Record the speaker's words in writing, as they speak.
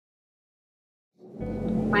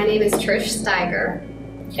My name is Trish Steiger.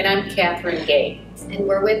 And I'm Catherine Gay. And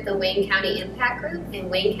we're with the Wayne County Impact Group in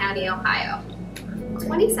Wayne County, Ohio.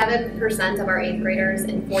 27% of our 8th graders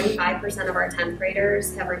and 45% of our 10th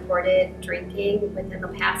graders have reported drinking within the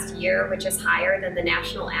past year, which is higher than the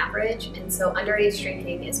national average. And so underage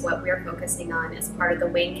drinking is what we're focusing on as part of the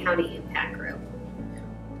Wayne County Impact Group.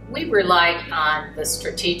 We relied on the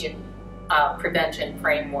strategic prevention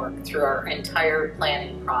framework through our entire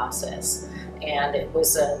planning process. And it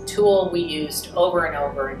was a tool we used over and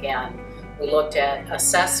over again. We looked at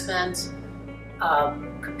assessment,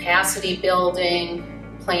 capacity building,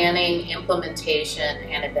 planning, implementation,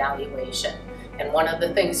 and evaluation. And one of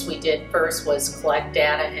the things we did first was collect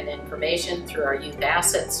data and information through our youth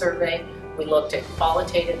asset survey. We looked at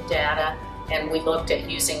qualitative data, and we looked at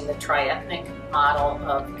using the tri-ethnic model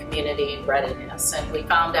of community readiness. And we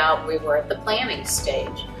found out we were at the planning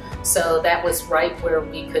stage. So that was right where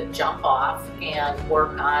we could jump off and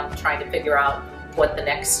work on trying to figure out what the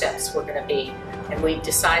next steps were going to be. And we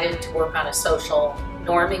decided to work on a social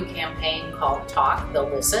norming campaign called Talk, They'll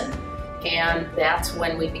Listen. And that's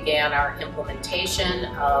when we began our implementation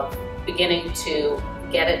of beginning to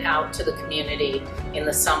get it out to the community in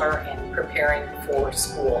the summer and preparing for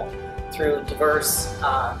school through diverse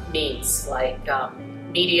means like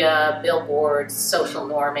media, billboards, social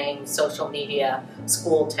norming, social media,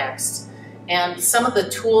 school text. And some of the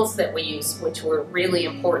tools that we used, which were really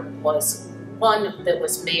important, was one that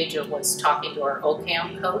was major was talking to our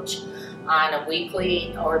OCAM coach on a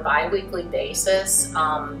weekly or bi-weekly basis.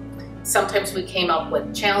 Sometimes we came up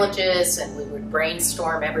with challenges and we would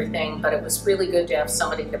brainstorm everything, but it was really good to have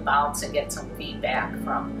somebody to bounce and get some feedback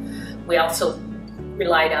from. We also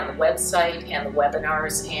relied on the website and the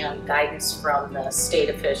webinars and guidance from the state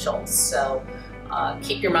officials. So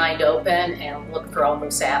keep your mind open and look for all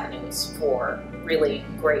those avenues for really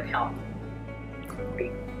great help.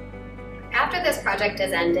 After this project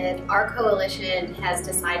has ended, our coalition has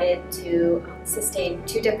decided to sustain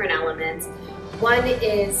 2 different elements. One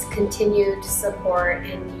is continued support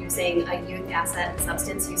in using a youth asset and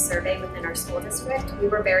substance use survey within our school district. We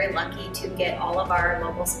were very lucky to get all of our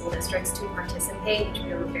local school districts to participate, which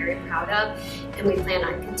we were very proud of, and we plan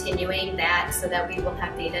on continuing that so that we will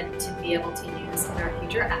have data to be able to use in our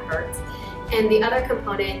future efforts. And the other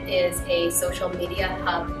component is a social media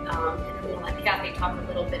hub, and I'm going to let Kathy talk a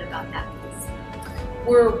little bit about that piece.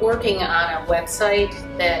 We're working on a website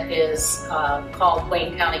that is called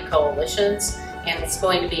Wayne County Coalitions, and it's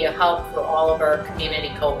going to be a hub for all of our community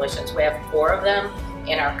coalitions. We have 4 of them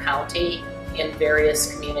in our county in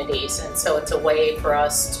various communities, and so it's a way for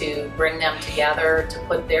us to bring them together, to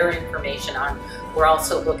put their information on. We're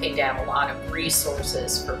also looking to have a lot of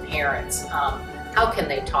resources for parents. How can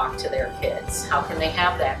they talk to their kids? How can they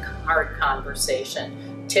have that hard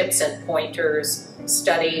conversation? Tips and pointers,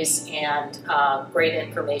 studies, and great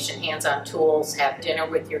information, hands-on tools. Have dinner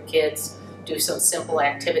with your kids, do some simple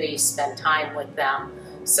activities, spend time with them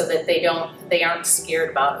so that they aren't scared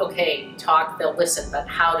about, okay, talk, they'll listen, but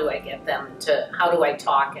how do I get them to, how do I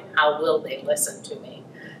talk and how will they listen to me?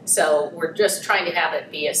 So we're just trying to have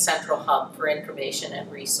it be a central hub for information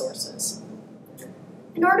and resources.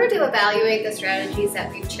 In order to evaluate the strategies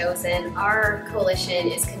that we've chosen, our coalition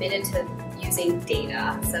is committed to using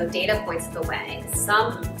data. So data points the way.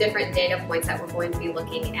 Some different data points that we're going to be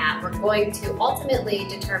looking at. We're going to ultimately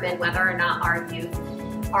determine whether or not our youth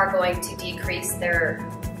are going to decrease their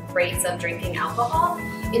rates of drinking alcohol.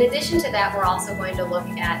 In addition to that, we're also going to look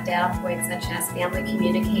at data points such as family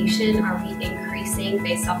communication. Are we increasing,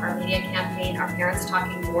 based off our media campaign, are parents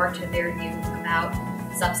talking more to their youth about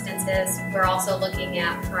substances? We're also looking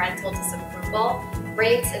at parental disapproval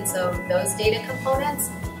rates, and so those data components.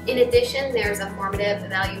 In addition, there's a formative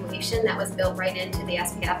evaluation that was built right into the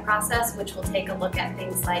SPF process, which will take a look at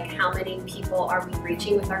things like how many people are we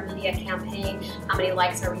reaching with our media campaign, how many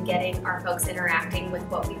likes are we getting, are folks interacting with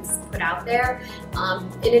what we've put out there,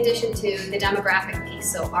 in addition to the demographic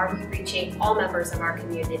piece. So are we reaching all members of our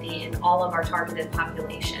community and all of our targeted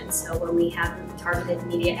populations? So when we have targeted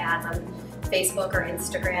media ads on Facebook or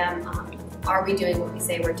Instagram, are we doing what we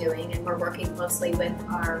say we're doing? And we're working closely with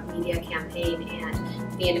our media campaign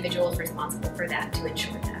and the individuals responsible for that to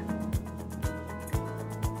ensure that.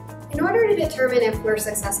 In order to determine if we're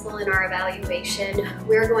successful in our evaluation,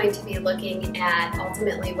 we're going to be looking at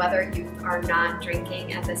ultimately whether youth are not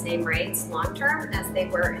drinking at the same rates long term as they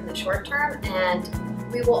were in the short term. And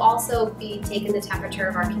we will also be taking the temperature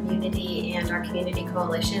of our community and our community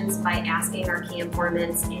coalitions by asking our key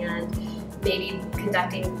informants and maybe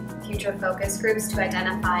conducting future focus groups to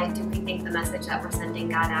identify, do we think the message that we're sending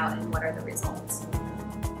got out and what are the results?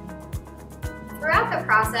 Throughout the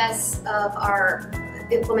process of our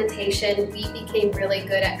implementation, we became really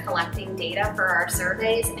good at collecting data for our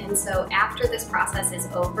surveys, and so after this process is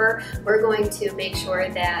over, we're going to make sure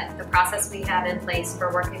that the process we have in place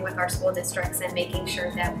for working with our school districts and making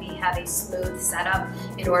sure that we have a smooth setup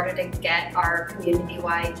in order to get our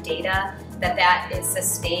community-wide data, that is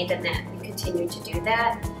sustained and that we continue to do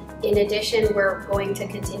that. In addition, we're going to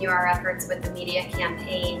continue our efforts with the media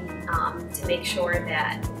campaign to make sure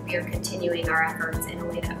that we are continuing our efforts in a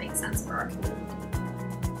way that makes sense for our community.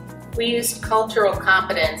 We used cultural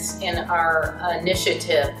competence in our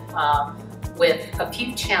initiative with a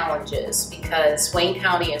few challenges because Wayne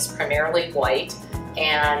County is primarily white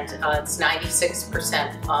and it's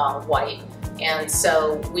 96% white. And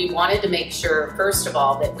so we wanted to make sure, first of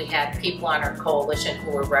all, that we had people on our coalition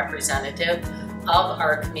who were representative of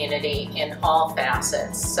our community in all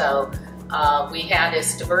facets. So we had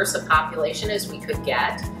as diverse a population as we could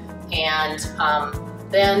get, and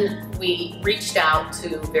then we reached out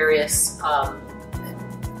to various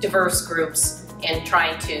diverse groups in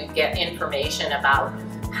trying to get information about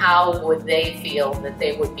how would they feel that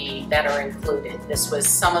they would be better included. This was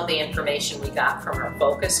some of the information we got from our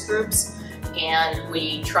focus groups, and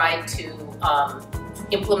we tried to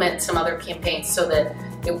implement some other campaigns so that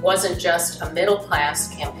it wasn't just a middle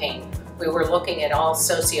class campaign. We were looking at all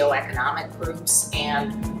socioeconomic groups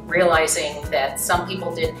and realizing that some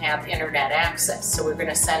people didn't have internet access. So we're going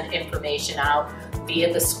to send information out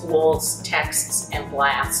via the schools, texts and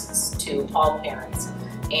blasts to all parents.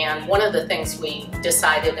 And one of the things we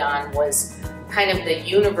decided on was kind of the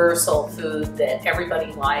universal food that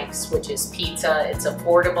everybody likes, which is pizza. It's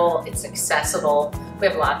affordable, it's accessible. We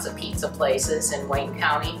have lots of pizza places in Wayne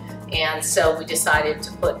County. And so we decided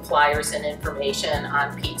to put flyers and information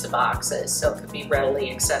on pizza boxes so it could be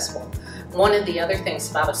readily accessible. One of the other things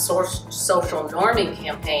about a social norming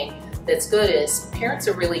campaign that's good is parents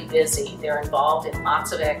are really busy. They're involved in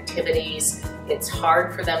lots of activities. It's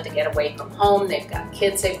hard for them to get away from home. They've got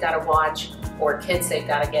kids they've got to watch or kids they've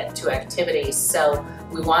got to get to activities. So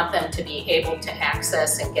we want them to be able to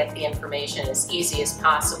access and get the information as easy as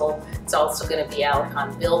possible. It's also going to be out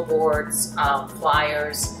on billboards,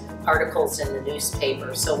 flyers, articles in the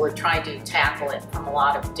newspaper. So we're trying to tackle it from a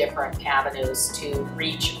lot of different avenues to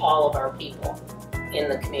reach all of our people in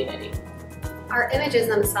the community. Our images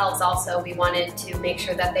themselves also, we wanted to make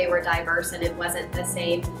sure that they were diverse and it wasn't the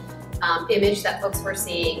same image that folks were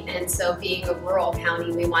seeing. And so being a rural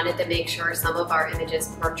county, we wanted to make sure some of our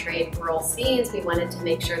images portrayed rural scenes. We wanted to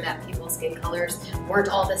make sure that people's skin colors weren't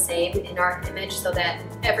all the same in our image so that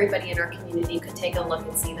everybody in our community could take a look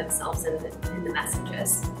and see themselves in the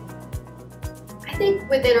messages. I think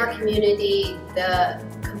within our community, the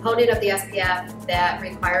component of the SPF that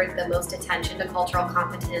required the most attention to cultural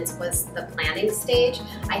competence was the planning stage.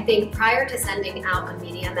 I think prior to sending out a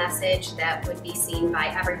media message that would be seen by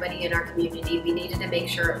everybody in our community, we needed to make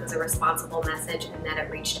sure it was a responsible message and that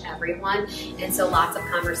it reached everyone. And so lots of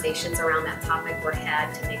conversations around that topic were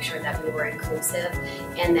had to make sure that we were inclusive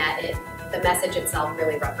and that the message itself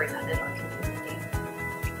really represented our community.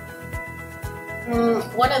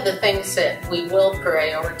 One of the things that we will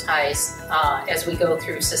prioritize as we go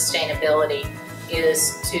through sustainability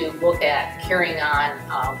is to look at carrying on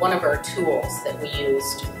one of our tools that we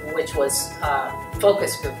used, which was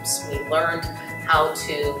focus groups. We learned how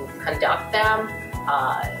to conduct them.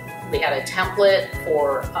 We had a template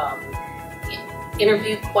for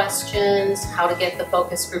interview questions, how to get the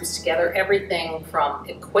focus groups together, everything from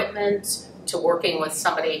equipment to working with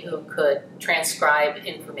somebody who could transcribe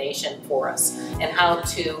information for us and how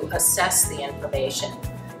to assess the information.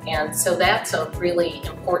 And so that's a really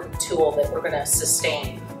important tool that we're going to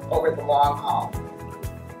sustain over the long haul.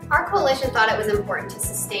 Our coalition thought it was important to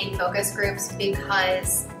sustain focus groups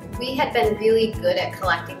because we had been really good at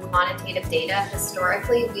collecting quantitative data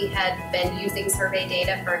historically. We had been using survey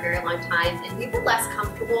data for a very long time, and we've been less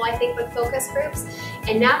comfortable, I think, with focus groups.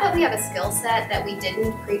 And now that we have a skill set that we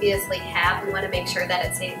didn't previously have, we want to make sure that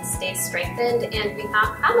it stays strengthened. And we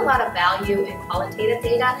found a lot of value in qualitative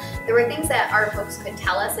data. There were things that our folks could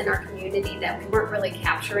tell us in our community that we weren't really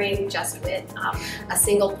capturing just with a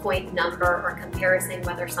single point number or comparison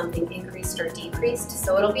whether something increased or decreased.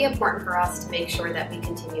 So it'll be important for us to make sure that we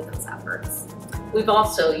continue those efforts. We've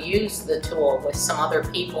also used the tool with some other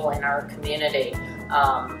people in our community.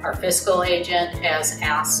 Our fiscal agent has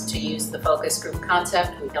asked to use the focus group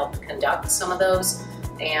concept. We helped conduct some of those.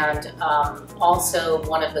 And also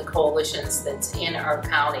one of the coalitions that's in our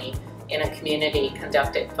county in a community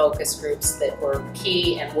conducted focus groups that were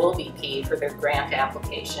key and will be key for their grant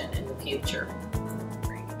application in the future.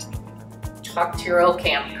 Talk to your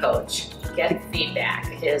OCamp coach. Get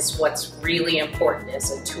feedback is what's really important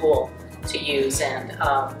as a tool to use and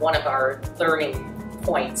one of our learning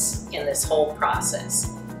points in this whole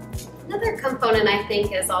process. Another component I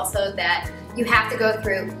think is also that you have to go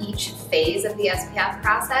through each phase of the SPF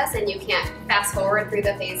process, and you can't fast forward through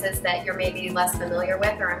the phases that you're maybe less familiar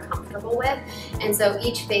with or uncomfortable with. And so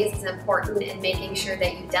each phase is important in making sure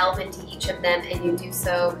that you delve into each of them and you do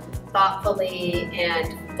so thoughtfully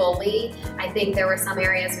and fully. I think there were some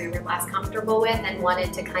areas we were less comfortable with and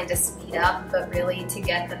wanted to kind of speed up, but really to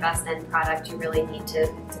get the best end product, you really need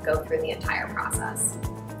to go through the entire process.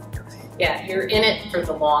 Yeah, you're in it for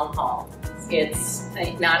the long haul. It's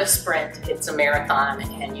not a sprint, it's a marathon,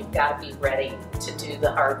 and you've got to be ready to do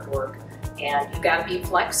the hard work. And you've got to be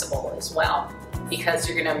flexible as well, because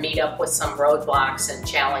you're going to meet up with some roadblocks and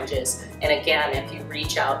challenges. And again, if you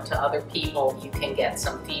reach out to other people, you can get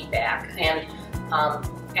some feedback and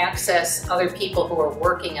access other people who are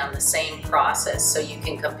working on the same process, so you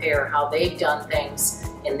can compare how they've done things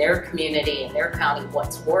in their community, in their county,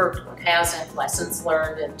 what's worked, what hasn't, lessons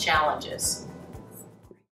learned, and challenges.